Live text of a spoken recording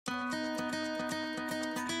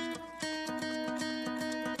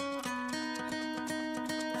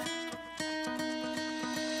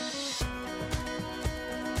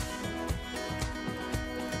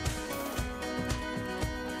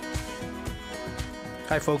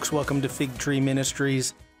Hi folks, welcome to Fig Tree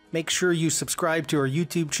Ministries. Make sure you subscribe to our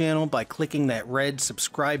YouTube channel by clicking that red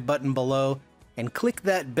subscribe button below and click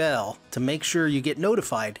that bell to make sure you get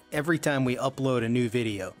notified every time we upload a new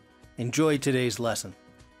video. Enjoy today's lesson.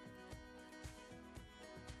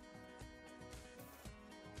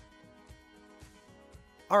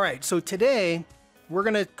 Alright, so today we're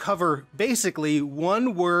going to cover basically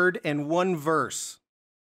one word and one verse.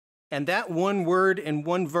 And that one word and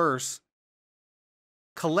one verse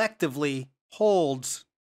collectively holds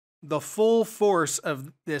the full force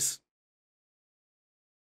of this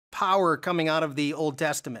power coming out of the Old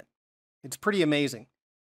Testament. It's pretty amazing.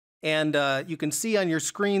 And you can see on your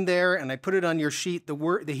screen there, and I put it on your sheet,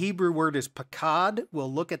 the Hebrew word is Pakad.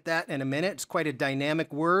 We'll look at that in a minute. It's quite a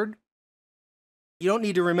dynamic word. You don't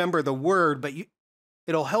need to remember the word, but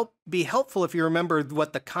it'll be helpful if you remember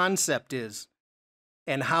what the concept is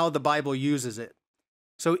and how the Bible uses it.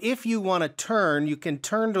 So if you want to turn, you can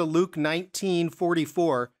turn to Luke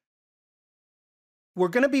 19:44. We're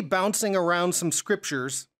going to be bouncing around some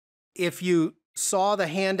scriptures. If you saw the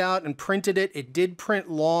handout and printed it, it did print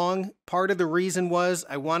long. Part of the reason was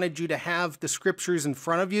I wanted you to have the scriptures in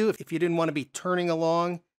front of you if you didn't want to be turning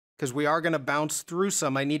along, because we are going to bounce through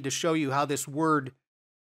some. I need to show you how this word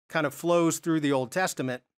kind of flows through the Old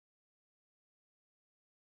Testament.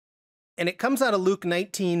 And it comes out of Luke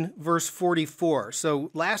 19, verse 44.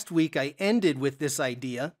 So last week I ended with this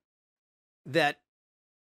idea that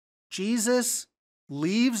Jesus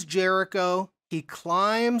leaves Jericho. He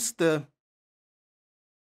climbs the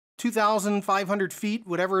 2,500 feet,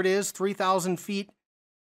 whatever it is, 3,000 feet.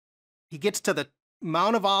 He gets to the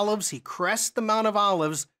Mount of Olives. He crests the Mount of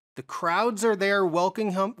Olives. The crowds are there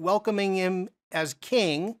welcoming him as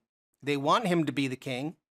king. They want him to be the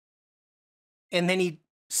king. And then he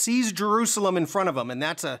sees Jerusalem in front of him, and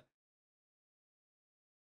that's an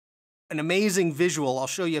amazing visual. I'll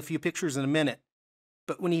show you a few pictures in a minute.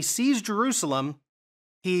 But when he sees Jerusalem,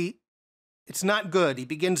 it's not good. He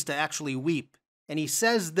begins to actually weep. And he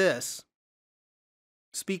says this,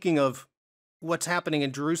 speaking of what's happening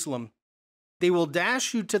in Jerusalem, "They will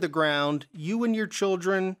dash you to the ground, you and your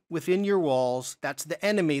children within your walls." That's the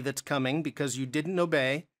enemy that's coming because you didn't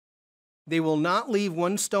obey. "They will not leave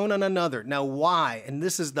one stone on another." Now, why? And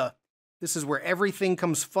this is where everything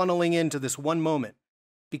comes funneling into this one moment.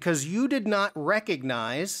 Because you did not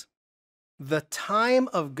recognize the time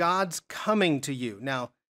of God's coming to you.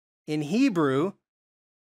 Now, in Hebrew,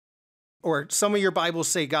 or some of your Bibles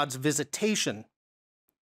say God's visitation.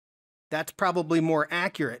 That's probably more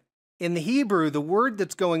accurate. In the Hebrew, the word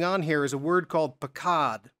that's going on here is a word called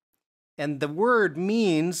Pakad. And the word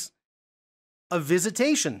means a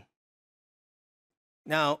visitation.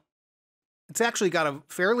 Now, it's actually got a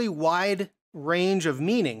fairly wide range of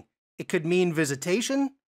meaning. It could mean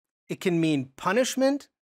visitation. It can mean punishment.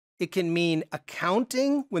 It can mean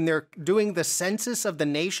accounting when they're doing the census of the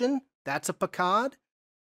nation. That's a Pakad.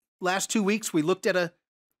 Last 2 weeks, we looked at a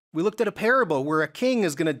parable where a king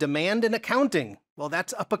is going to demand an accounting. Well,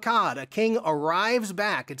 that's a Pakad. A king arrives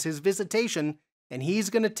back. It's his visitation, and he's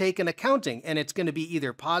going to take an accounting, and it's going to be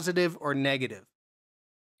either positive or negative.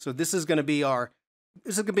 So this is going to be our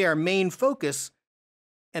main focus,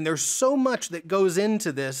 and there's so much that goes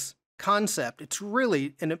into this concept.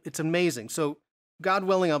 It's amazing. So God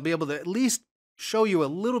willing, I'll be able to at least show you a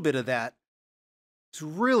little bit of that. It's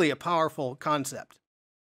really a powerful concept.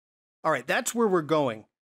 All right, that's where we're going.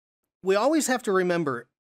 We always have to remember,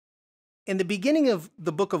 in the beginning of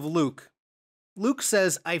the book of Luke, Luke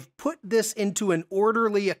says, "I've put this into an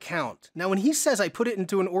orderly account." Now, when he says, "I put it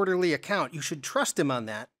into an orderly account," you should trust him on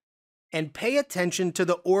that and pay attention to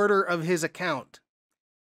the order of his account.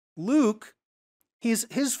 Luke,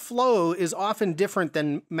 his flow is often different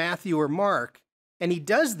than Matthew or Mark, and he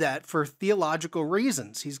does that for theological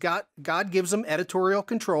reasons. God gives him editorial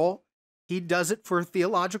control. He does it for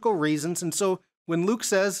theological reasons. And so when Luke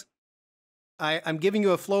says, I'm giving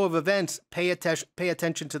you a flow of events, pay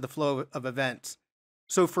attention to the flow of events.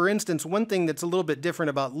 So for instance, one thing that's a little bit different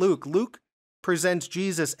about Luke presents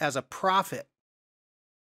Jesus as a prophet.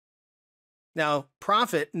 Now,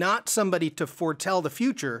 prophet, not somebody to foretell the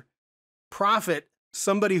future. Prophet,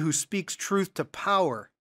 somebody who speaks truth to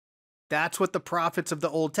power. That's what the prophets of the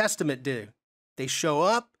Old Testament do. They show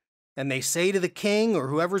up and they say to the king or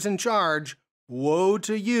whoever's in charge, "Woe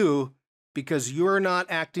to you because you're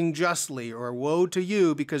not acting justly," or "Woe to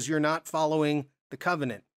you because you're not following the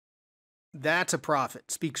covenant." That's a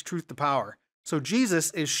prophet, speaks truth to power. So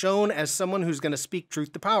Jesus is shown as someone who's going to speak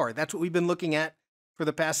truth to power. That's what we've been looking at for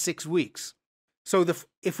the past 6 weeks. So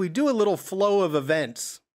if we do a little flow of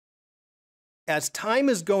events, as time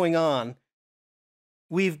is going on,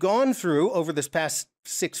 we've gone through, over this past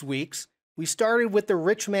 6 weeks, we started with the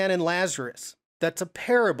rich man and Lazarus. That's a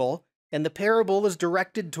parable, and the parable is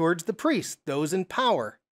directed towards the priests, those in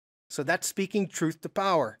power. So that's speaking truth to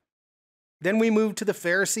power. Then we moved to the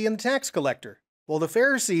Pharisee and the tax collector. Well, the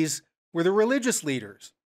Pharisees were the religious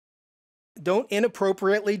leaders. Don't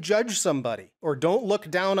inappropriately judge somebody, or don't look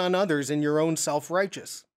down on others in your own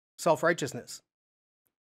self-righteousness.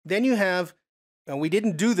 Then you have, and we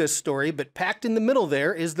didn't do this story, but packed in the middle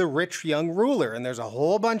there is the rich young ruler, and there's a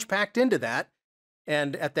whole bunch packed into that.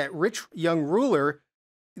 And at that rich young ruler,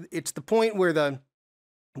 it's the point where the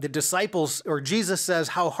disciples, or Jesus says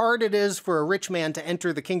how hard it is for a rich man to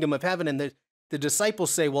enter the kingdom of heaven, and the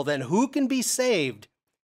disciples say, well, then who can be saved?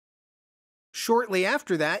 Shortly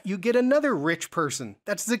after that, you get another rich person.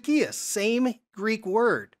 That's Zacchaeus, same Greek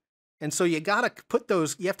word. And so you got to put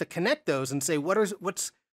those, you have to connect those and say,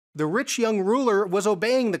 what's the rich young ruler was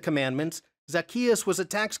obeying the commandments. Zacchaeus was a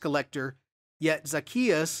tax collector, yet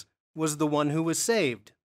Zacchaeus was the one who was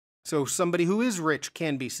saved. So somebody who is rich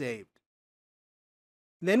can be saved.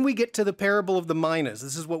 Then we get to the parable of the minas.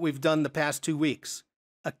 This is what we've done the past 2 weeks.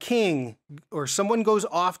 A king, or someone goes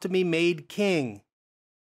off to be made king.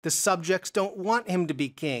 The subjects don't want him to be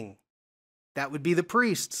king. That would be the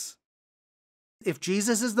priests. If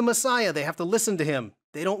Jesus is the Messiah, they have to listen to him.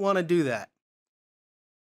 They don't want to do that.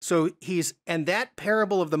 So and that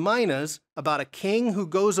parable of the minas about a king who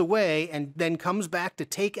goes away and then comes back to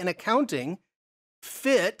take an accounting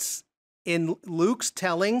fits in Luke's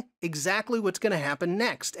telling exactly what's going to happen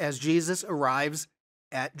next as Jesus arrives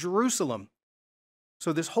at Jerusalem.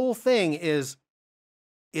 So this whole thing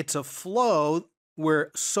it's a flow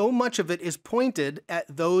where so much of it is pointed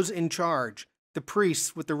at those in charge. The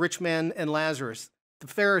priests with the rich man and Lazarus, the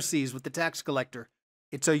Pharisees with the tax collector.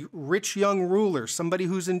 It's a rich young ruler, somebody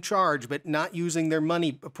who's in charge but not using their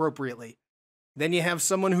money appropriately. Then you have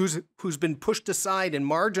someone who's been pushed aside and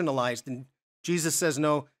marginalized, and Jesus says,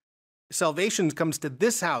 no, salvation comes to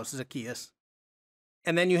this house, Zacchaeus.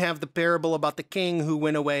 And then you have the parable about the king who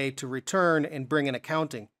went away to return and bring an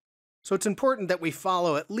accounting. So it's important that we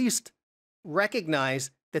follow, at least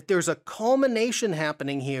recognize that there's a culmination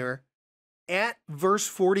happening here at verse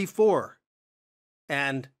 44.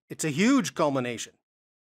 And it's a huge culmination.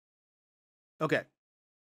 Okay.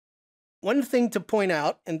 One thing to point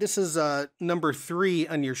out, and this is number 3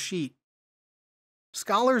 on your sheet.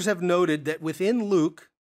 Scholars have noted that within Luke,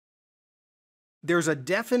 there's a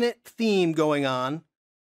definite theme going on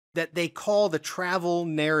that they call the travel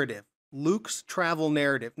narrative, Luke's travel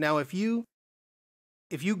narrative. Now, if you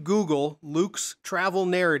Google Luke's travel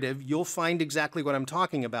narrative, you'll find exactly what I'm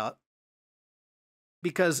talking about.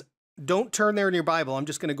 Because don't turn there in your Bible. I'm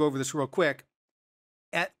just going to go over this real quick.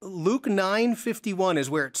 At Luke 9:51 is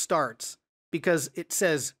where it starts, because it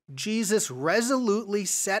says, Jesus resolutely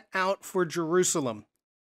set out for Jerusalem.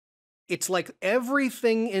 It's like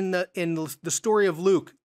everything in the story of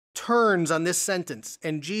Luke turns on this sentence,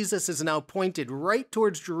 and Jesus is now pointed right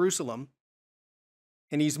towards Jerusalem,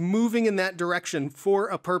 and he's moving in that direction for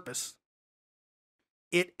a purpose.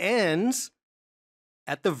 It ends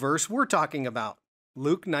at the verse we're talking about,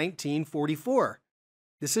 Luke 19:44.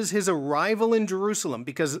 This is his arrival in Jerusalem,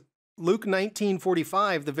 because Luke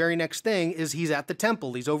 19:45, the very next thing, is he's at the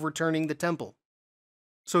temple. He's overturning the temple.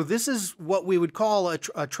 So this is what we would call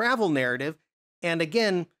a travel narrative. And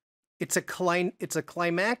again, it's a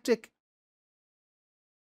climactic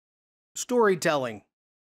storytelling,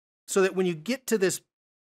 so that when you get to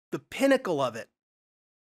the pinnacle of it,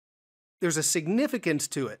 there's a significance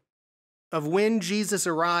to it of when Jesus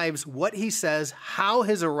arrives, what he says, how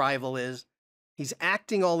his arrival is. He's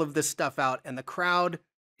acting all of this stuff out, and the crowd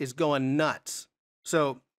is going nuts.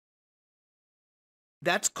 So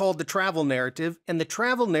that's called the travel narrative, and the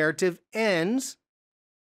travel narrative ends,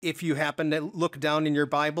 if you happen to look down in your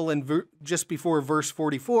Bible, and just before verse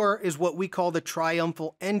 44 is what we call the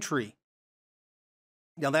triumphal entry.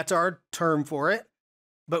 Now that's our term for it,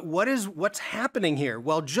 but what's happening here?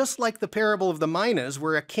 Well, just like the parable of the minas,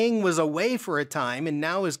 where a king was away for a time and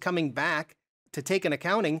now is coming back to take an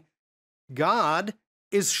accounting, God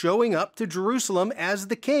is showing up to Jerusalem as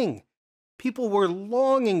the king. People were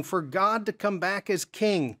longing for God to come back as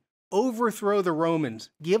king, overthrow the Romans,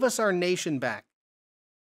 give us our nation back.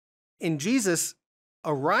 In Jesus'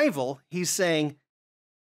 arrival, he's saying,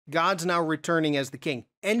 God's now returning as the king.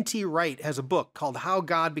 N.T. Wright has a book called How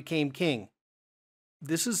God Became King.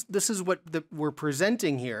 This is what we're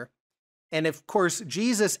presenting here. And of course,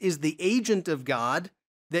 Jesus is the agent of God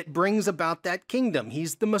that brings about that kingdom.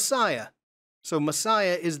 He's the Messiah. So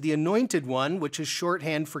Messiah is the anointed one, which is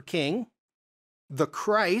shorthand for king. The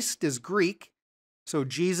Christ is Greek. So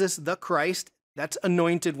Jesus, the Christ, That's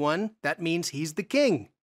anointed one. That means he's the king.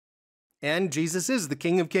 And Jesus is the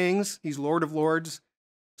King of Kings. He's Lord of Lords.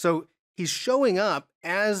 So he's showing up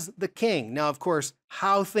as the king. Now, of course,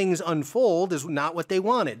 how things unfold is not what they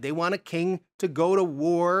wanted. They want a king to go to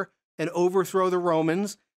war and overthrow the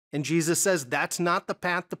Romans. And Jesus says that's not the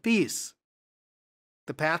path to peace.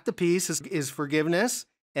 The path to peace is forgiveness,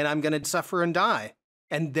 and I'm going to suffer and die,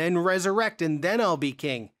 and then resurrect, and then I'll be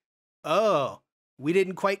king. Oh, we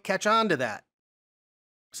didn't quite catch on to that.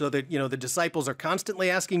 So that, the disciples are constantly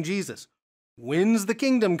asking Jesus, when's the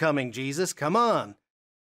kingdom coming, Jesus? Come on.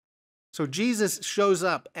 So Jesus shows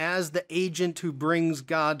up as the agent who brings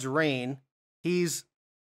God's reign. It's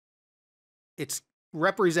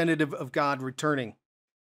representative of God returning.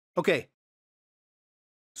 Okay,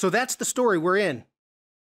 so that's the story we're in.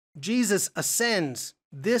 Jesus ascends.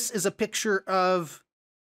 This is a picture of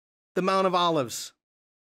the Mount of Olives.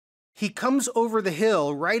 He comes over the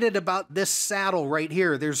hill right at about this saddle right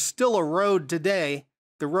here. There's still a road today.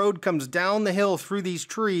 The road comes down the hill through these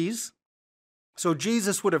trees. So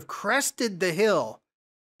Jesus would have crested the hill.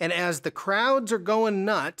 And as the crowds are going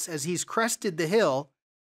nuts, as he's crested the hill,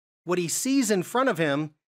 what he sees in front of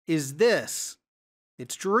him is this.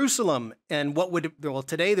 It's Jerusalem. And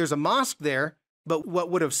today there's a mosque there, but what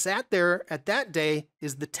would have sat there at that day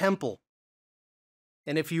is the temple.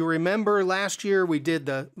 And if you remember last year, we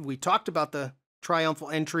talked about the triumphal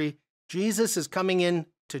entry. Jesus is coming in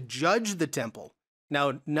to judge the temple.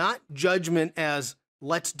 Now, not judgment as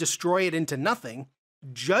let's destroy it into nothing,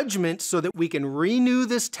 judgment so that we can renew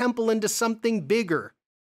this temple into something bigger.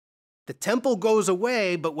 The temple goes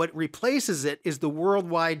away, but what replaces it is the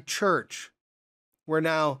worldwide church, where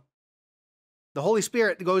now the Holy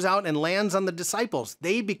Spirit goes out and lands on the disciples.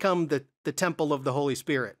 They become the temple of the Holy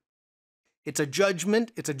Spirit. It's a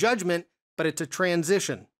judgment, but it's a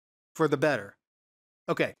transition for the better.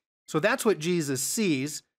 Okay, so that's what Jesus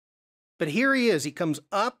sees. But here he is. He comes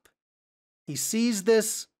up. He sees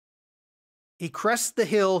this. He crests the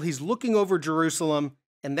hill. He's looking over Jerusalem.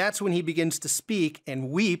 And that's when he begins to speak and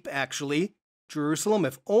weep, actually. Jerusalem,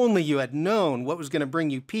 if only you had known what was going to bring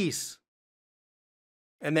you peace.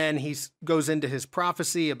 And then he goes into his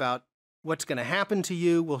prophecy about what's going to happen to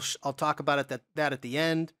you. I'll talk about that at the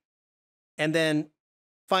end. And then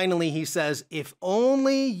finally he says, if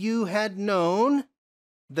only you had known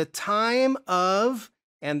the time of,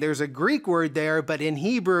 and there's a Greek word there, but in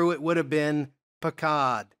Hebrew it would have been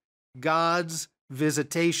Pakad, God's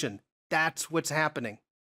visitation. That's what's happening.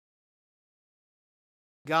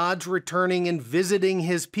 God's returning and visiting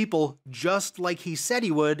his people just like he said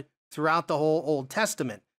he would throughout the whole Old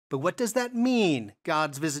Testament. But what does that mean,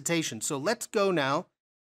 God's visitation? So let's go now.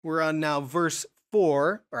 We're on now verse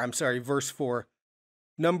 4,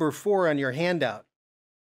 number 4 on your handout.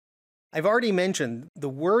 I've already mentioned the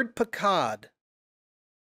word Pakad.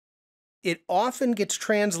 It often gets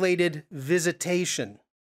translated visitation.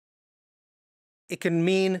 It can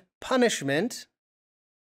mean punishment.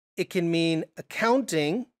 It can mean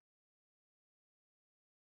accounting.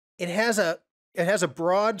 It has a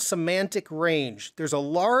broad semantic range. There's a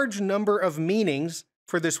large number of meanings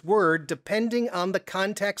for this word depending on the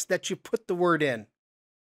context that you put the word in.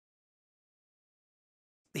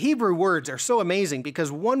 The Hebrew words are so amazing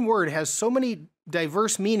because one word has so many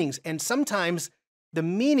diverse meanings, and sometimes the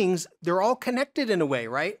meanings, they're all connected in a way,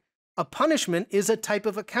 right? A punishment is a type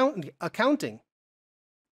of accounting.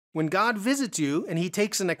 When God visits you and he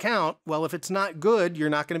takes an account, well, if it's not good, you're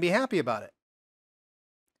not going to be happy about it.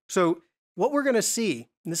 So what we're going to see,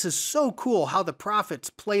 and this is so cool how the prophets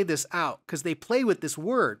play this out, because they play with this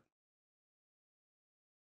word.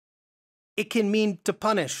 It can mean to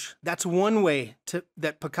punish. That's one way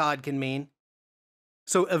that Pakad can mean.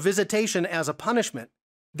 So a visitation as a punishment.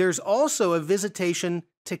 There's also a visitation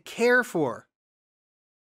to care for.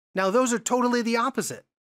 Now, those are totally the opposite.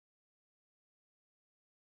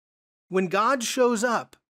 When God shows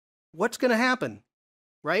up, what's going to happen?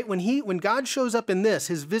 Right? When God shows up in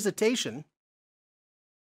his visitation,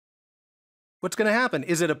 what's going to happen?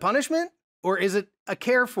 Is it a punishment or is it a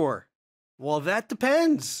care for? Well, that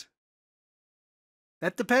depends.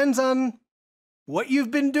 That depends on what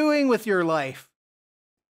you've been doing with your life.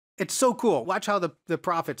 It's so cool. Watch how the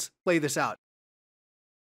prophets play this out.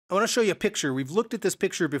 I want to show you a picture. We've looked at this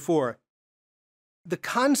picture before. The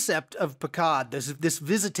concept of Pakad, this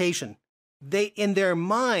visitation, in their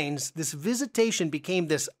minds, this visitation became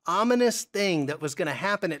this ominous thing that was going to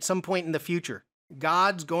happen at some point in the future.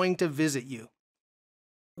 God's going to visit you.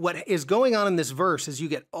 What is going on in this verse is you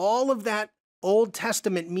get all of that Old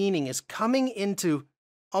Testament meaning is coming into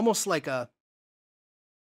almost like a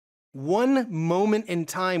one moment in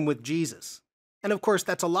time with Jesus. And of course,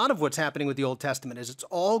 that's a lot of what's happening with the Old Testament, is it's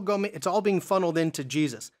all being funneled into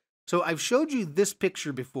Jesus. So I've showed you this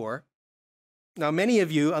picture before. Now, many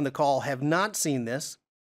of you on the call have not seen this.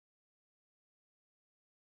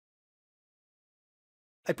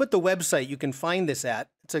 I put the website you can find this at.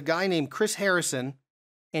 It's a guy named Chris Harrison,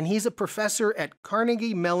 and he's a professor at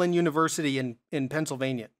Carnegie Mellon University in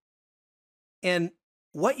Pennsylvania. And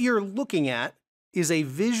what you're looking at is a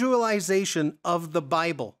visualization of the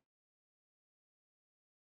Bible.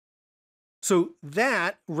 So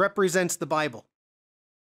that represents the Bible.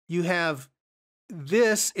 You have,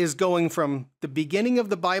 this is going from the beginning of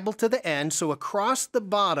the Bible to the end. So across the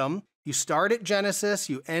bottom, you start at Genesis,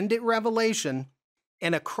 you end at Revelation,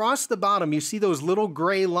 and across the bottom, you see those little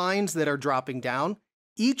gray lines that are dropping down.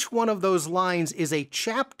 Each one of those lines is a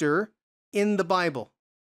chapter in the Bible.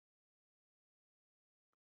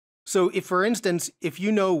 So if, for instance, if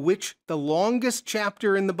you know which the longest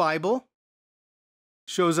chapter in the Bible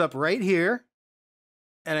shows up right here,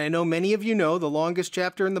 and I know many of you know the longest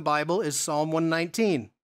chapter in the Bible is Psalm 119.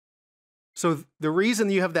 So the reason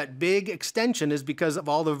you have that big extension is because of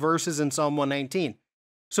all the verses in Psalm 119.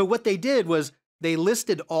 So what they did was they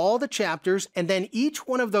listed all the chapters, and then each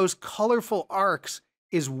one of those colorful arcs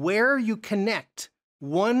is where you connect.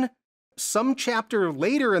 Some chapter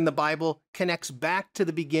later in the Bible connects back to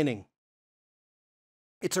the beginning.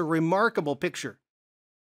 It's a remarkable picture.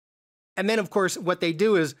 And then, of course, what they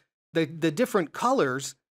do is the different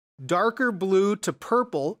colors, darker blue to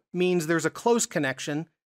purple means there's a close connection.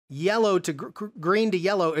 Yellow to green to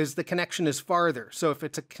yellow is the connection is farther. So if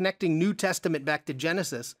it's a connecting New Testament back to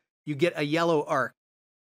Genesis, you get a yellow arc.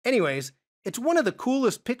 Anyways, it's one of the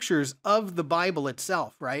coolest pictures of the Bible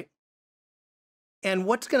itself, right? And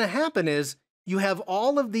what's going to happen is you have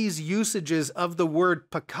all of these usages of the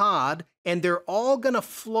word pakad, and they're all going to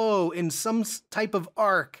flow in some type of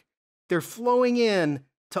arc. They're flowing in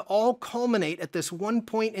to all culminate at this one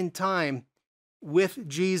point in time with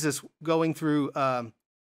Jesus going through,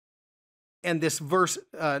 and this verse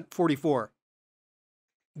 44.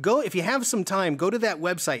 If you have some time, go to that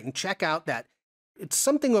website and check out that. It's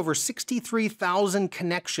something over 63,000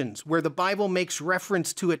 connections where the Bible makes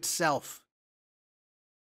reference to itself.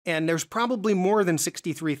 And there's probably more than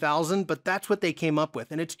 63,000, but that's what they came up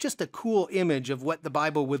with. And it's just a cool image of what the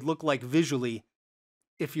Bible would look like visually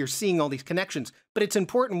if you're seeing all these connections. But it's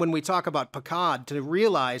important when we talk about Pakad to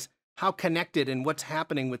realize how connected and what's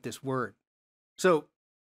happening with this word. So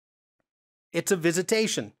it's a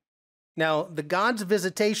visitation. Now, the God's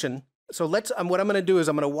visitation, so what I'm going to do is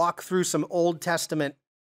I'm going to walk through some Old Testament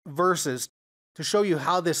verses to show you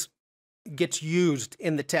how this gets used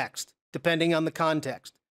in the text, depending on the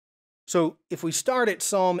context. So if we start at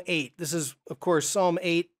Psalm 8, this is, of course, Psalm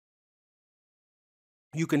 8.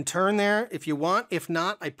 You can turn there if you want. If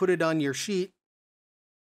not, I put it on your sheet.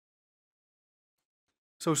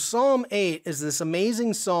 So Psalm 8 is this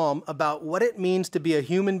amazing psalm about what it means to be a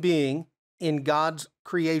human being in God's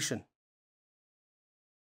creation.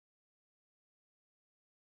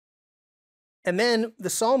 And then the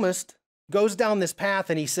psalmist goes down this path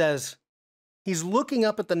and he says, he's looking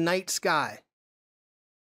up at the night sky.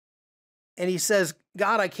 And he says,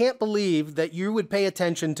 God, I can't believe that you would pay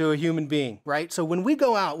attention to a human being, right? So when you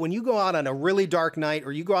go out on a really dark night,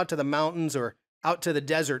 or you go out to the mountains or out to the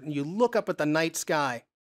desert and you look up at the night sky,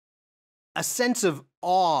 a sense of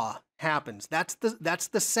awe happens. That's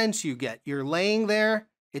the sense you get. You're laying there.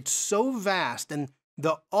 It's so vast. And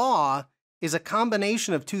the awe is a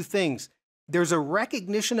combination of two things. There's a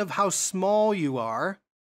recognition of how small you are.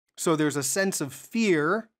 So there's a sense of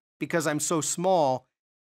fear because I'm so small.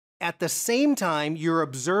 At the same time, you're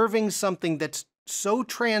observing something that's so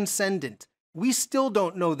transcendent. We still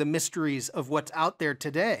don't know the mysteries of what's out there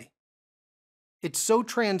today. It's so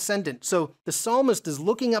transcendent. So the psalmist is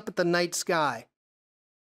looking up at the night sky.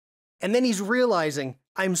 And then he's realizing,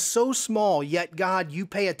 I'm so small, yet God, you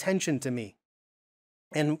pay attention to me.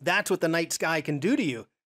 And that's what the night sky can do to you.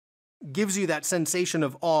 Gives you that sensation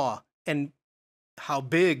of awe and how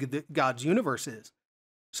big God's universe is.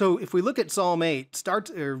 So if we look at Psalm 8,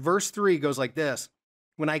 verse 3 goes like this.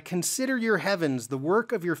 When I consider your heavens, the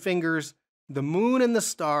work of your fingers, the moon and the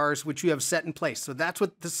stars, which you have set in place. So that's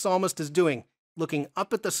what the psalmist is doing, looking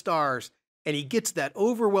up at the stars, and he gets that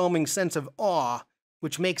overwhelming sense of awe,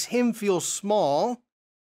 which makes him feel small.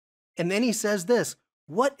 And then he says this,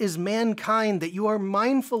 what is mankind that you are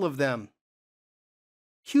mindful of them?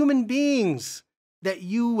 Human beings, that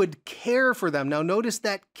you would care for them. Now notice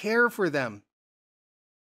that care for them.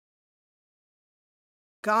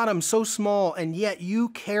 God, I'm so small, and yet you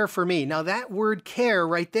care for me. Now that word care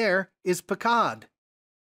right there is pakad.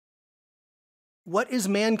 what is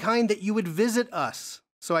mankind that you would visit us?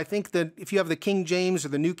 So I think that if you have the King James or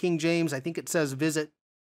the New King James, I think it says visit.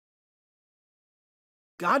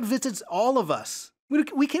 God visits all of us.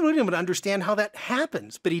 We can't even understand how that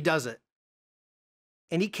happens, but he does it.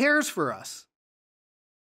 And he cares for us.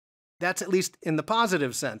 That's at least in the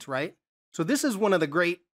positive sense, right? So this is one of the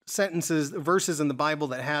great verses in the Bible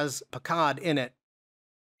that has Pakad in it.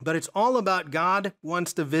 But it's all about God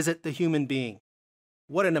wants to visit the human being.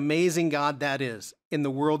 What an amazing God that is in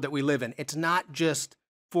the world that we live in. It's not just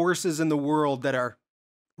forces in the world that are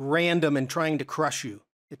random and trying to crush you.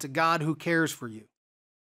 It's a God who cares for you.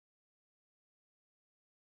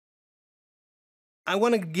 I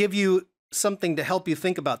want to give you something to help you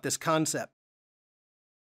think about this concept.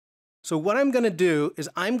 So what I'm going to do is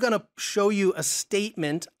I'm going to show you a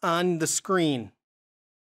statement on the screen.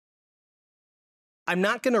 I'm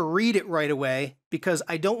not going to read it right away because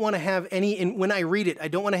I don't want to have any, when I read it, I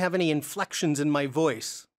don't want to have any inflections in my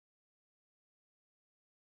voice.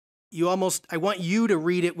 I want you to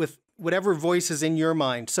read it with whatever voice is in your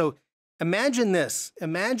mind. So imagine this.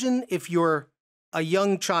 Imagine if you're a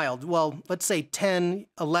young child, well, let's say 10,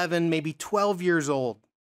 11, maybe 12 years old.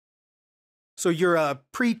 So you're a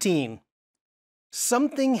preteen.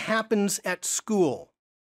 Something happens at school.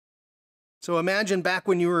 So imagine back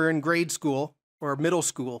when you were in grade school or middle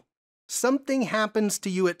school. Something happens to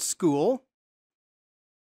you at school.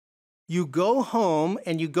 You go home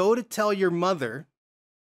and you go to tell your mother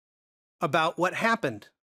about what happened.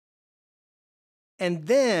 And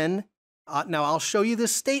then, now I'll show you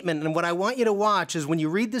this statement, and what I want you to watch is when you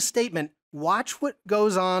read this statement, watch what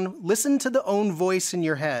goes on, listen to the own voice in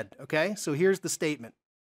your head, okay? So here's the statement.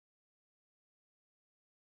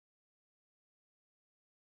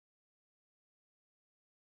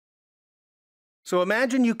 So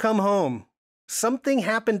imagine you come home, something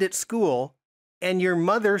happened at school, and your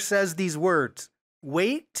mother says these words,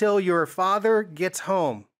 "Wait till your father gets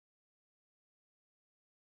home."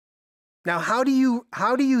 Now, how do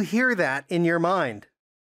you hear that in your mind?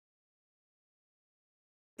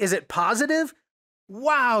 Is it positive?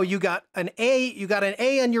 Wow, you got an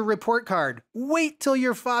A on your report card. Wait till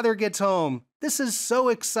your father gets home. This is so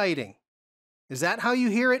exciting. Is that how you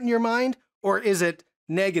hear it in your mind? Or is it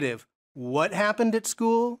negative? What happened at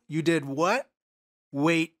school? You did what?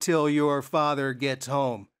 Wait till your father gets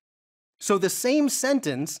home. So the same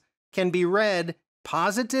sentence can be read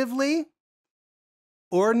positively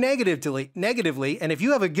or negatively, and if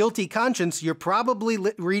you have a guilty conscience, you're probably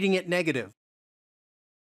reading it negative.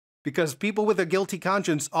 Because people with a guilty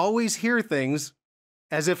conscience always hear things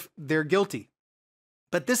as if they're guilty.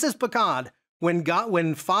 But this is Pakad.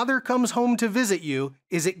 When Father comes home to visit you,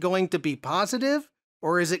 is it going to be positive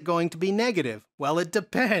or is it going to be negative? Well, it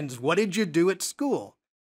depends. What did you do at school?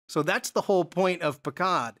 So that's the whole point of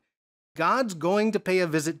Pakad. God's going to pay a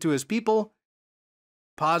visit to his people.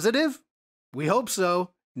 Positive? We hope so.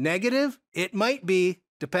 Negative? It might be.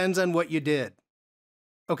 Depends on what you did.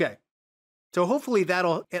 Okay. So hopefully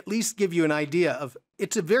that'll at least give you an idea of,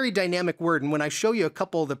 it's a very dynamic word. And when I show you a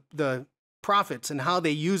couple of the prophets and how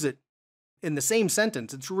they use it in the same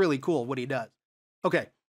sentence, it's really cool what he does. Okay.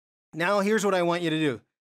 Now here's what I want you to do.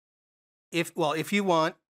 If you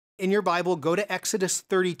want, in your Bible, go to Exodus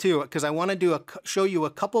 32, because I want to show you a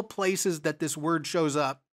couple places that this word shows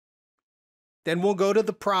up. Then we'll go to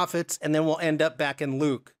the prophets, and then we'll end up back in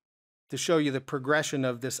Luke to show you the progression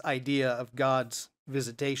of this idea of God's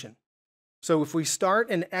visitation. So if we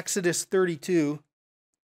start in Exodus 32,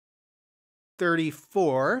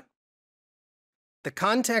 34, the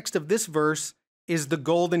context of this verse is the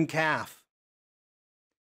golden calf.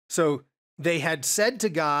 So they had said to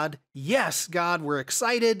God, yes, God, we're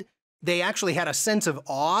excited. They actually had a sense of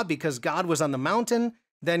awe because God was on the mountain.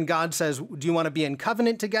 Then God says, do you want to be in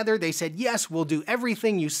covenant together? They said, yes, we'll do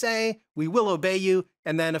everything you say. We will obey you.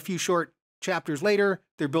 And then a few short chapters later,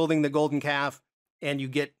 they're building the golden calf, and you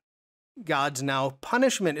get God's now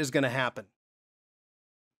punishment is going to happen.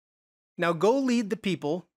 Now go lead the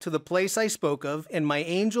people to the place I spoke of, and my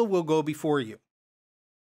angel will go before you.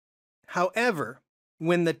 However,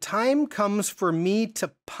 when the time comes for me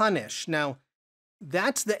to punish, now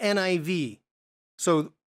that's the NIV.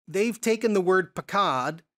 So they've taken the word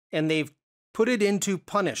pakad and they've put it into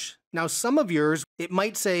punish. Now some of yours, it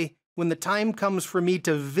might say, when the time comes for me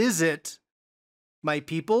to visit my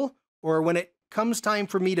people, or when it comes time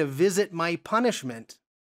for me to visit my punishment,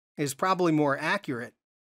 is probably more accurate.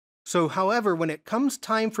 So, however, when it comes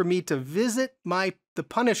time for me to visit the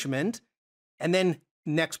punishment, and then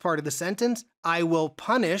next part of the sentence, I will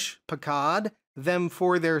punish, pakad, them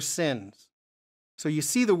for their sins. So you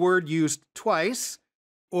see the word used twice,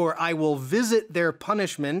 or I will visit their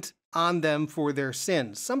punishment, on them for their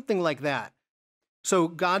sins, something like that. So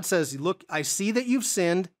God says, look, I see that you've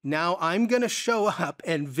sinned. Now I'm going to show up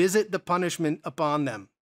and visit the punishment upon them.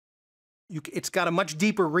 It's got a much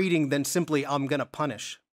deeper reading than simply, I'm going to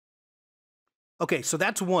punish. Okay, so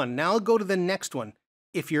that's one. Now I'll go to the next one.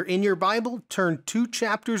 If you're in your Bible, turn 2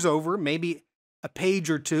 chapters over, maybe a page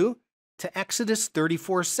or two, to Exodus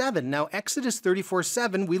 34:7. Now, Exodus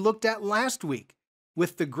 34:7 we looked at last week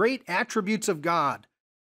with the great attributes of God.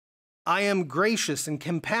 I am gracious and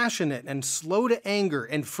compassionate and slow to anger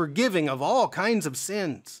and forgiving of all kinds of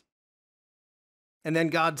sins. And then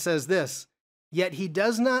God says this, yet he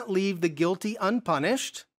does not leave the guilty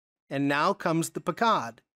unpunished. And now comes the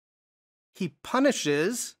Pakad. He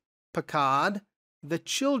punishes, Pakad, the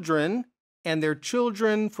children and their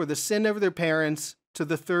children for the sin of their parents to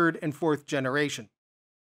the 3rd and 4th generation.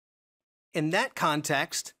 In that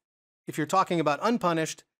context, if you're talking about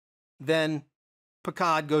unpunished, then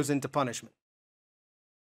Pakad goes into punishment.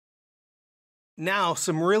 Now,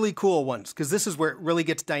 some really cool ones, because this is where it really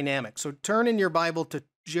gets dynamic. So turn in your Bible to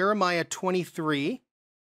Jeremiah 23.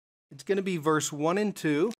 It's going to be verse 1 and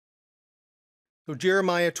 2. So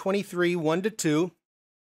Jeremiah 23, 1 to 2.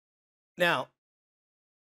 Now,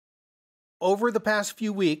 over the past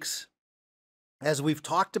few weeks, as we've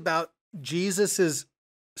talked about,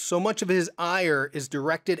 so much of his ire is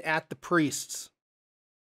directed at the priests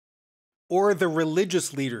or the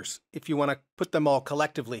religious leaders, if you want to put them all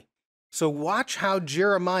collectively. So watch how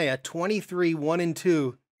Jeremiah 23, 1 and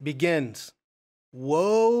 2 begins.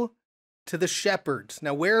 Woe to the shepherds.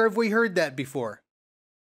 Now, where have we heard that before?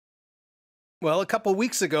 Well, a couple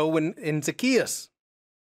weeks ago in Zacchaeus.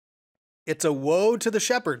 It's a woe to the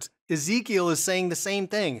shepherds. Ezekiel is saying the same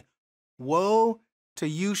thing. Woe to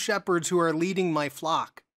you shepherds who are leading my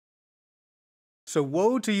flock. So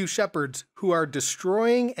woe to you shepherds who are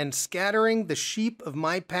destroying and scattering the sheep of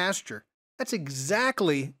my pasture. That's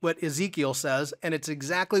exactly what Ezekiel says, and it's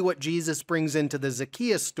exactly what Jesus brings into the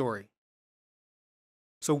Zacchaeus story.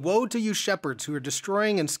 So woe to you shepherds who are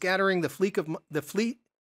destroying and scattering the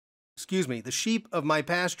sheep of my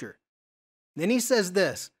pasture. Then he says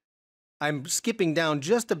this, I'm skipping down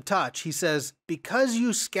just a touch. He says, because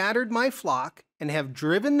you scattered my flock and have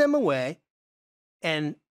driven them away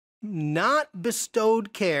and not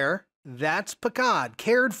bestowed care, that's Pakad,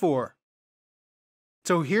 cared for.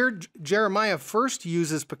 So here Jeremiah first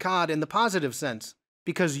uses Pakad in the positive sense.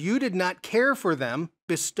 Because you did not care for them,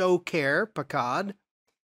 bestow care, Pakad.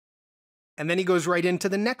 And then he goes right into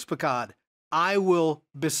the next Pakad. I will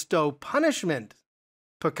bestow punishment,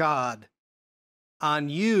 Pakad, on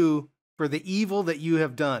you for the evil that you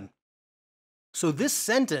have done. So this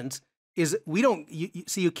sentence is,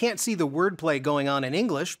 you can't see the wordplay going on in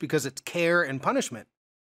English because it's care and punishment.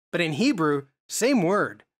 But in Hebrew, same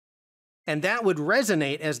word. And that would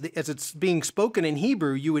resonate as it's being spoken in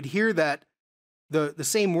Hebrew, you would hear that the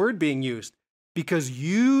same word being used. Because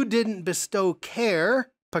you didn't bestow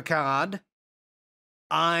care, Pakad,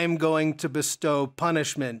 I'm going to bestow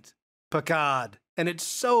punishment, Pakad. And it's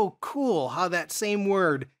so cool how that same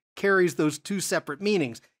word carries those two separate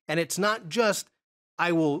meanings. And it's not just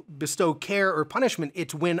I will bestow care or punishment.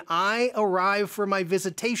 It's when I arrive for my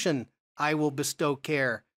visitation, I will bestow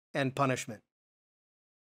care and punishment.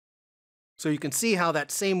 So you can see how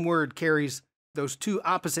that same word carries those two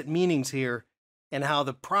opposite meanings here and how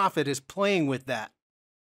the prophet is playing with that.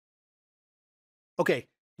 Okay,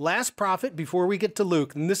 last prophet before we get to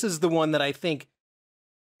Luke, and this is the one that I think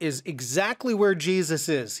is exactly where Jesus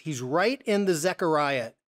is. He's right in the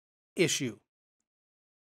Zechariah issue.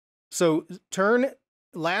 So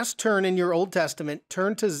last turn in your Old Testament,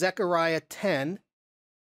 turn to Zechariah 10,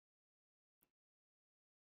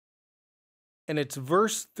 and it's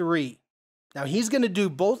verse 3. Now he's going to do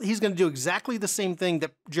both. He's going to do exactly the same thing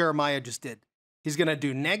that Jeremiah just did. He's going to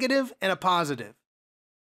do negative and a positive.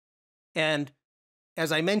 And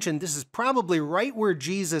as I mentioned, this is probably right where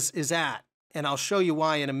Jesus is at. And I'll show you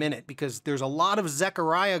why in a minute, because there's a lot of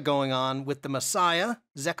Zechariah going on with the Messiah.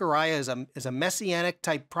 Zechariah is a messianic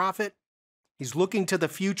type prophet. He's looking to the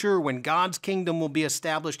future when God's kingdom will be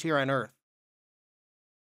established here on earth.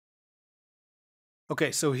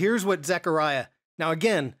 Okay, so here's what Zechariah. Now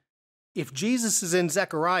again, if Jesus is in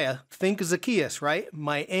Zechariah, think Zacchaeus, right?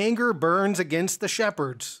 My anger burns against the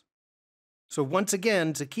shepherds. So once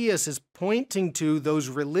again, Zacchaeus is pointing to those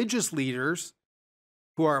religious leaders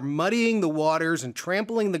who are muddying the waters and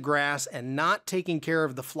trampling the grass and not taking care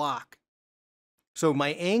of the flock. So my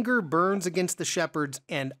anger burns against the shepherds,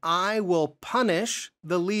 and I will punish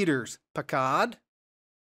the leaders. Pakad.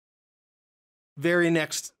 Very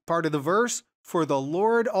next part of the verse, for the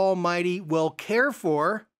Lord Almighty will care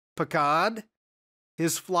for, Pakad,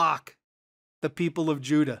 his flock, the people of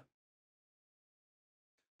Judah.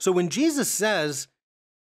 So when Jesus says,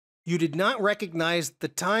 you did not recognize the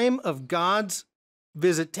time of God's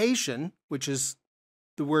visitation, which is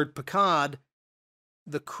the word Pakad,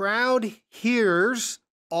 the crowd hears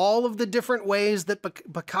all of the different ways that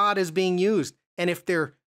Pakad is being used. And if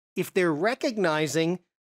they're recognizing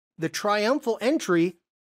the triumphal entry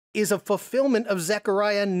is a fulfillment of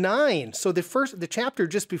Zechariah 9. So the chapter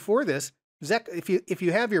just before this, if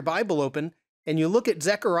you have your Bible open and you look at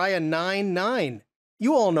Zechariah 9:9,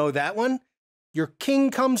 you all know that one. Your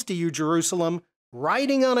king comes to you, Jerusalem,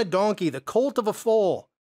 riding on a donkey, the colt of a foal.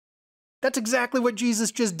 That's exactly what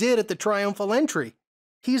Jesus just did at the triumphal entry.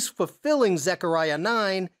 He's fulfilling Zechariah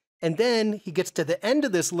 9, and then he gets to the end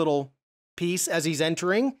of this little piece as he's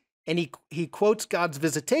entering, and he quotes God's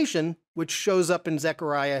visitation, which shows up in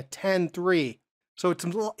Zechariah 10:3. So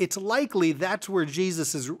it's likely that's where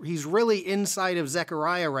Jesus is. He's really inside of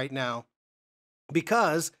Zechariah right now,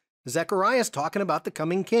 because Zechariah is talking about the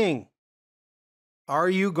coming king. Are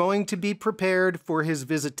you going to be prepared for his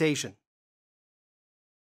visitation?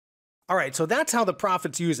 All right, so that's how the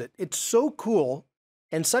prophets use it. It's so cool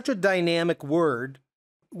and such a dynamic word.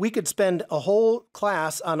 We could spend a whole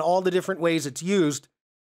class on all the different ways it's used.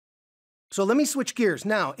 So let me switch gears.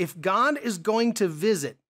 Now, if God is going to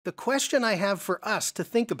visit, the question I have for us to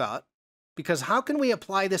think about, because how can we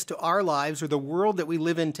apply this to our lives or the world that we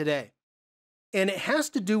live in today? And it has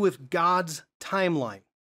to do with God's timeline.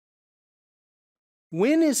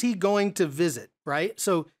 When is he going to visit, right?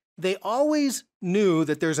 So they always knew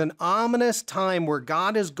that there's an ominous time where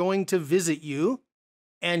God is going to visit you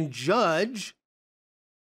and judge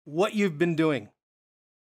what you've been doing.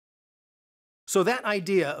 So that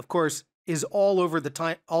idea, of course, is all over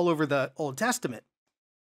the Old Testament.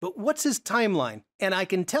 But what's his timeline? And I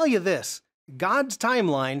can tell you this, God's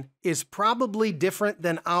timeline is probably different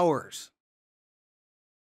than ours.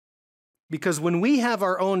 Because when we have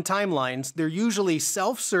our own timelines, they're usually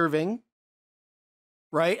self-serving,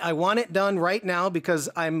 right? I want it done right now because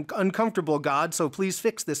I'm uncomfortable, God, so please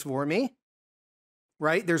fix this for me,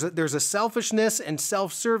 right? There's a selfishness and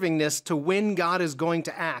self-servingness to when God is going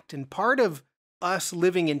to act. And part of us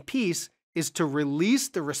living in peace is to release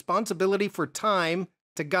the responsibility for time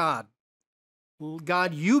to God.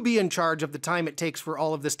 God, you be in charge of the time it takes for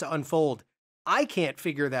all of this to unfold. I can't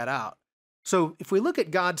figure that out. So if we look at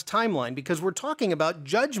God's timeline, because we're talking about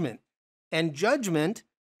judgment, and judgment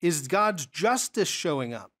is God's justice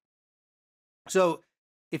showing up. So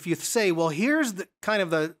if you say, well, here's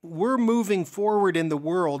we're moving forward in the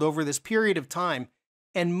world over this period of time,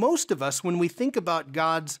 and most of us, when we think about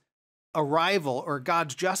God's arrival or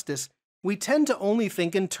God's justice, we tend to only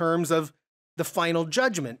think in terms of the final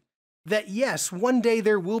judgment, that yes, one day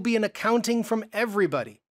there will be an accounting from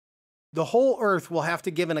everybody. The whole earth will have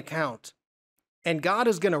to give an account. And God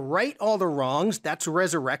is going to right all the wrongs. That's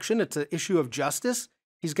resurrection. It's an issue of justice.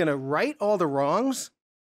 He's going to right all the wrongs.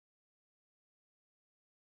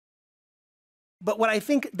 But what I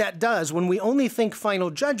think that does, when we only think final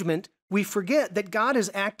judgment, we forget that God is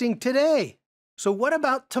acting today. So what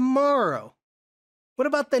about tomorrow? What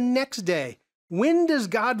about the next day? When does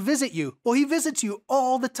God visit you? Well, he visits you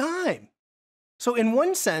all the time. So in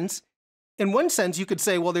one sense, you could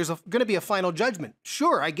say, well, there's going to be a final judgment.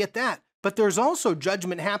 Sure, I get that. But there's also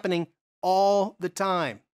judgment happening all the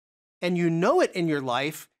time. And you know it in your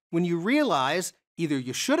life when you realize either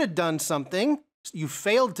you should have done something, you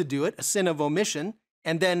failed to do it, a sin of omission,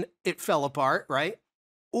 and then it fell apart, right?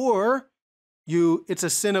 Or it's a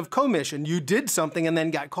sin of commission. You did something and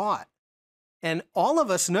then got caught. And all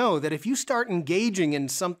of us know that if you start engaging in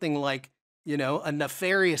something like, a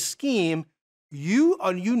nefarious scheme, you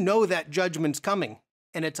know that judgment's coming.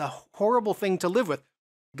 And it's a horrible thing to live with.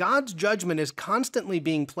 God's judgment is constantly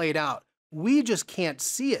being played out. We just can't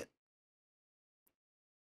see it.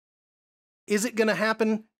 Is it going to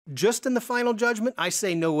happen just in the final judgment? I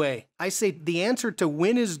say no way. I say the answer to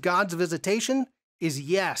when is God's visitation is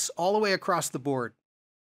yes, all the way across the board.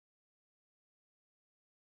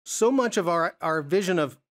 So much of our vision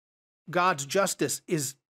of God's justice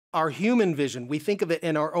is our human vision. We think of it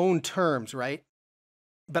in our own terms, right?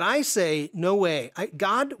 But I say, no way.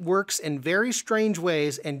 God works in very strange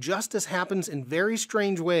ways, and justice happens in very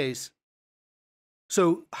strange ways.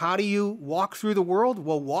 So how do you walk through the world?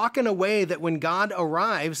 Well, walk in a way that when God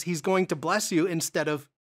arrives, he's going to bless you instead of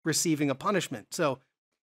receiving a punishment. So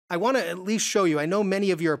I want to at least show you. I know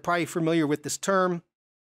many of you are probably familiar with this term.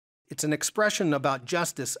 It's an expression about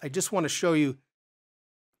justice. I just want to show you,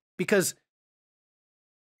 because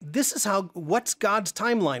this is what's God's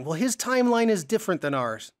timeline? Well, his timeline is different than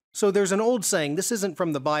ours. So there's an old saying, this isn't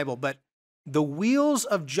from the Bible, but The wheels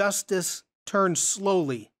of justice turn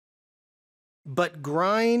slowly, but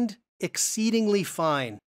grind exceedingly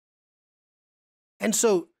fine. And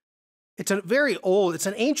so it's it's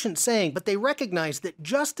an ancient saying, but they recognize that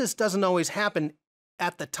justice doesn't always happen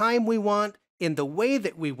at the time we want, in the way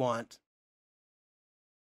that we want.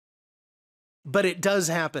 But it does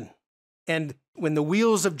happen. And when the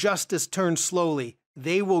wheels of justice turn slowly,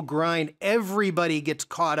 they will grind. Everybody gets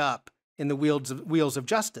caught up in the wheels of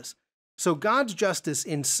justice. So God's justice,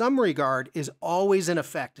 in some regard, is always in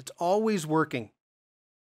effect. It's always working.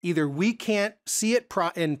 Either we can't see it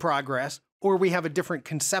in progress, or we have a different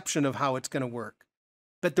conception of how it's going to work.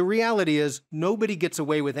 But the reality is, nobody gets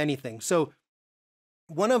away with anything. So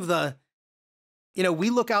one of the, we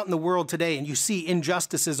look out in the world today and you see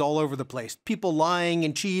injustices all over the place. People lying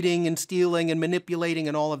and cheating and stealing and manipulating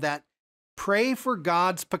and all of that. Pray for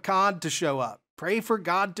God's Pakad to show up. Pray for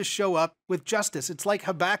God to show up with justice. It's like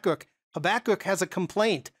Habakkuk. Habakkuk has a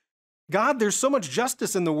complaint. God, there's so much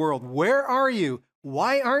justice in the world. Where are you?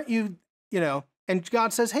 Why aren't you, And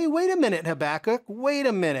God says, hey, wait a minute, Habakkuk. Wait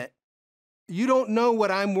a minute. You don't know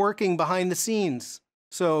what I'm working behind the scenes.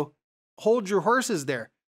 So hold your horses there.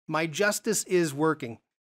 My justice is working.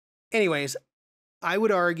 Anyways, I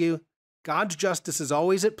would argue God's justice is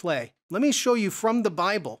always at play. Let me show you from the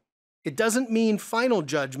Bible. It doesn't mean final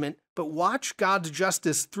judgment, but watch God's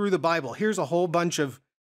justice through the Bible. Here's a whole bunch of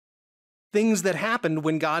things that happened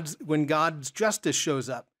when God's justice shows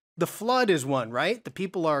up. The flood is one, right? The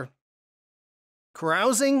people are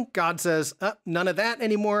carousing. God says, none of that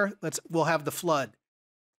anymore. We'll have the flood.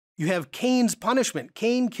 You have Cain's punishment.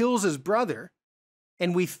 Cain kills his brother.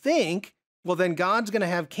 And we think, well, then God's going to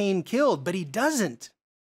have Cain killed, but he doesn't.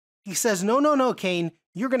 He says, no, Cain,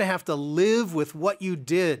 you're going to have to live with what you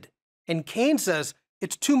did. And Cain says,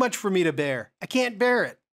 it's too much for me to bear. I can't bear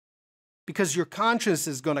it because your conscience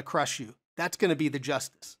is going to crush you. That's going to be the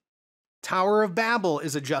justice. Tower of Babel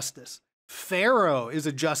is a justice. Pharaoh is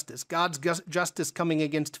a justice. God's justice coming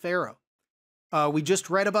against Pharaoh. We just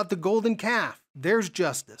read about the golden calf. There's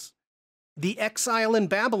justice. The exile in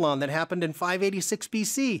Babylon that happened in 586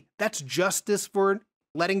 BC. That's justice for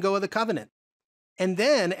letting go of the covenant. And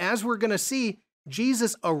then, as we're going to see,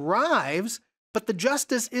 Jesus arrives, but the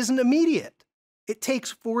justice isn't immediate. It takes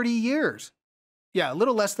 40 years. Yeah, a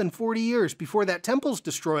little less than 40 years before that temple's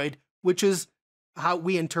destroyed, which is how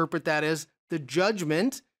we interpret that as the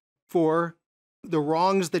judgment for the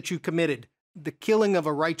wrongs that you committed, the killing of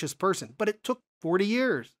a righteous person. But it took 40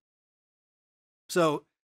 years. So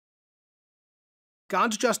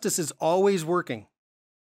God's justice is always working.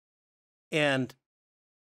 And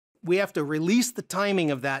we have to release the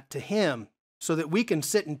timing of that to Him so that we can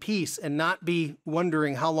sit in peace and not be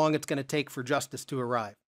wondering how long it's going to take for justice to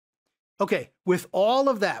arrive. Okay, with all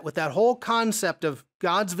of that, with that whole concept of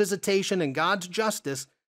God's visitation and God's justice,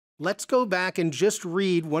 let's go back and just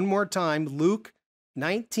read one more time Luke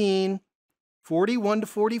 19, 41 to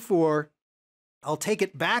 44. I'll take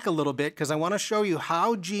it back a little bit because I want to show you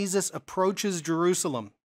how Jesus approaches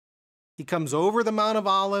Jerusalem. He comes over the Mount of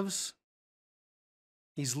Olives.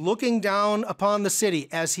 He's looking down upon the city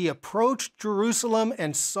as he approached Jerusalem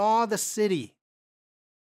and saw the city.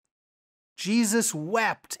 Jesus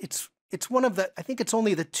wept. It's one of the, I think it's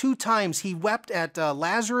only the 2 times he wept at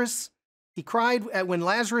Lazarus. He cried when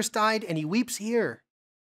Lazarus died, and he weeps here.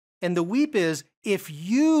 And the weep is, if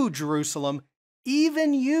you, Jerusalem,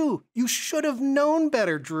 even you should have known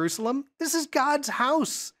better, Jerusalem. This is God's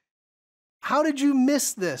house. How did you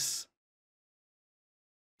miss this?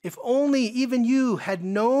 If only even you had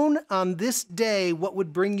known on this day what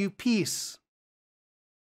would bring you peace.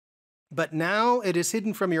 But now it is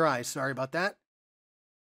hidden from your eyes. Sorry about that.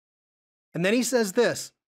 And then he says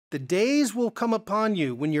this, the days will come upon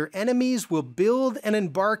you when your enemies will build an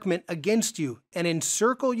embankment against you and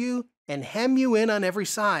encircle you and hem you in on every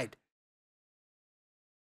side.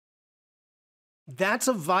 That's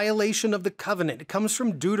a violation of the covenant. It comes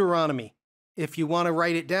from Deuteronomy. If you want to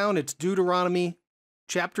write it down, it's Deuteronomy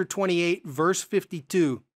chapter 28, verse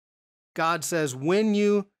 52. God says, when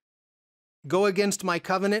you go against my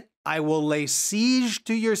covenant, I will lay siege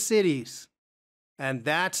to your cities. And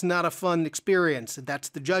that's not a fun experience. That's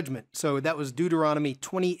the judgment. So that was Deuteronomy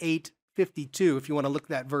 28:52, if you want to look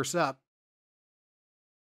that verse up.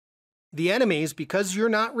 The enemies, because you're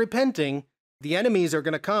not repenting, the enemies are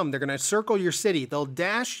going to come. They're going to circle your city. They'll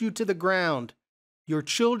dash you to the ground, your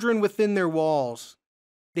children within their walls.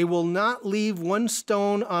 They will not leave one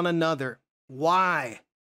stone on another. Why?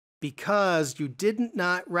 Because you did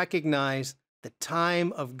not recognize the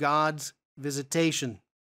time of God's visitation.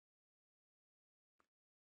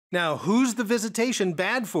 Now, who's the visitation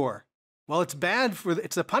bad for? Well,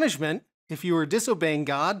 it's a punishment. If you were disobeying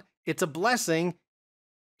God, it's a blessing.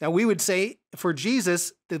 Now, we would say for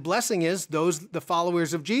Jesus, the blessing is the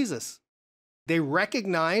followers of Jesus. They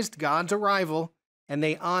recognized God's arrival and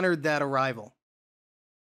they honored that arrival.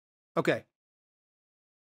 Okay.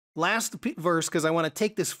 Last verse, because I want to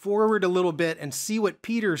take this forward a little bit and see what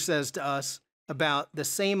Peter says to us about the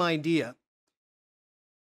same idea.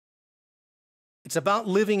 It's about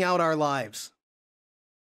living out our lives.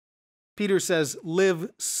 Peter says,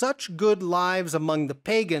 live such good lives among the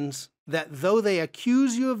pagans that though they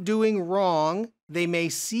accuse you of doing wrong, they may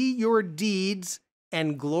see your deeds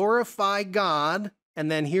and glorify God.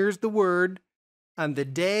 And then here's the word, on the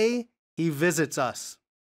day he visits us.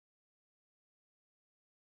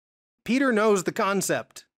 Peter knows the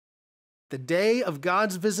concept, the day of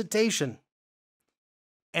God's visitation.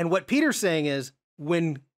 And what Peter's saying is,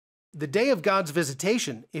 when the day of God's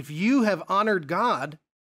visitation, if you have honored God,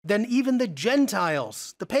 then even the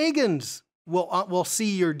Gentiles, the pagans, will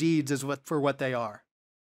see your deeds for what they are.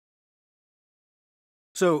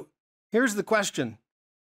 So here's the question.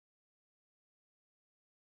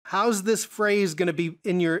 How's this phrase going to be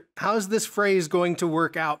how's this phrase going to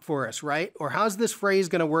work out for us, right? Or how's this phrase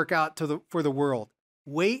going to work out for the world?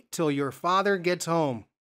 Wait till your Father gets home.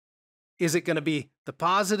 Is it going to be the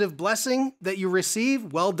positive blessing that you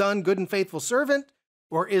receive? Well done, good and faithful servant.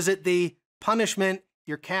 Or is it the punishment?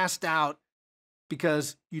 You're cast out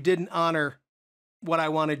because you didn't honor what I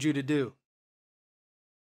wanted you to do.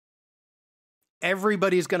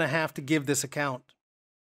 Everybody's going to have to give this account.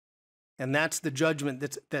 And that's the judgment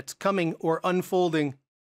that's coming or unfolding,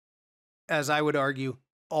 as I would argue,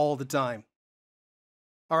 all the time.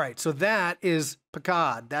 All right, so that is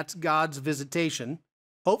Pakad. That's God's visitation.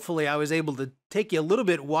 Hopefully I was able to take you a little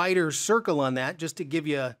bit wider circle on that just to give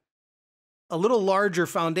you a little larger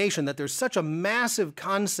foundation, that there's such a massive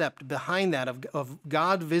concept behind that of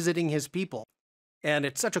God visiting his people. And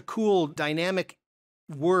it's such a cool, dynamic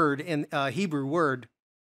word, in Hebrew word.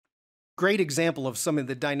 Great example of some of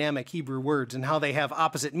the dynamic Hebrew words and how they have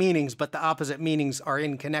opposite meanings, but the opposite meanings are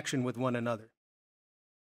in connection with one another.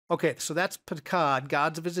 Okay, so that's Pakad,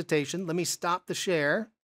 God's visitation. Let me stop the share.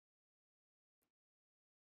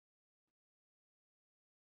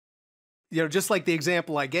 Just like the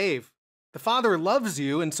example I gave, the Father loves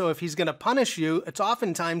you, and so if he's going to punish you, it's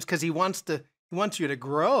oftentimes because he wants you to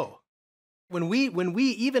grow. When we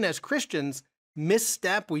even as Christians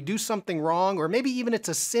misstep, we do something wrong, or maybe even it's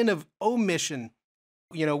a sin of omission.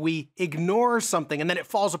 We ignore something and then it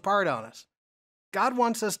falls apart on us. God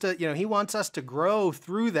wants us to, he wants us to grow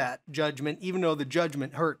through that judgment, even though the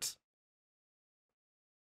judgment hurts.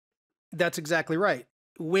 That's exactly right.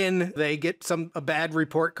 When they get a bad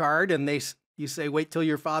report card and you say, wait till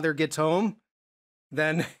your father gets home,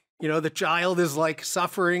 then, the child is like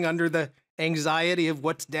suffering under the anxiety of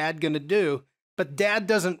what's dad going to do. But dad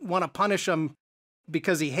doesn't want to punish them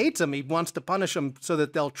because he hates them. He wants to punish them so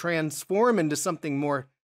that they'll transform into something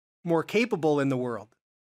more capable in the world.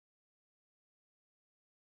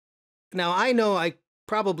 Now, I know I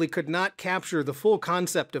probably could not capture the full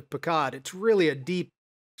concept of Pakad. It's really a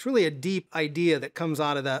deep idea that comes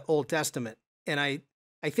out of the Old Testament. And I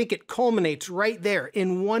think it culminates right there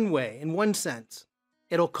in one way, in one sense.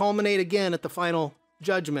 It'll culminate again at the final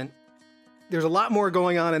judgment. There's a lot more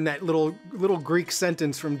going on in that little Greek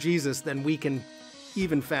sentence from Jesus than we can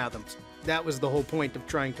even fathom. That was the whole point of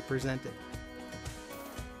trying to present it.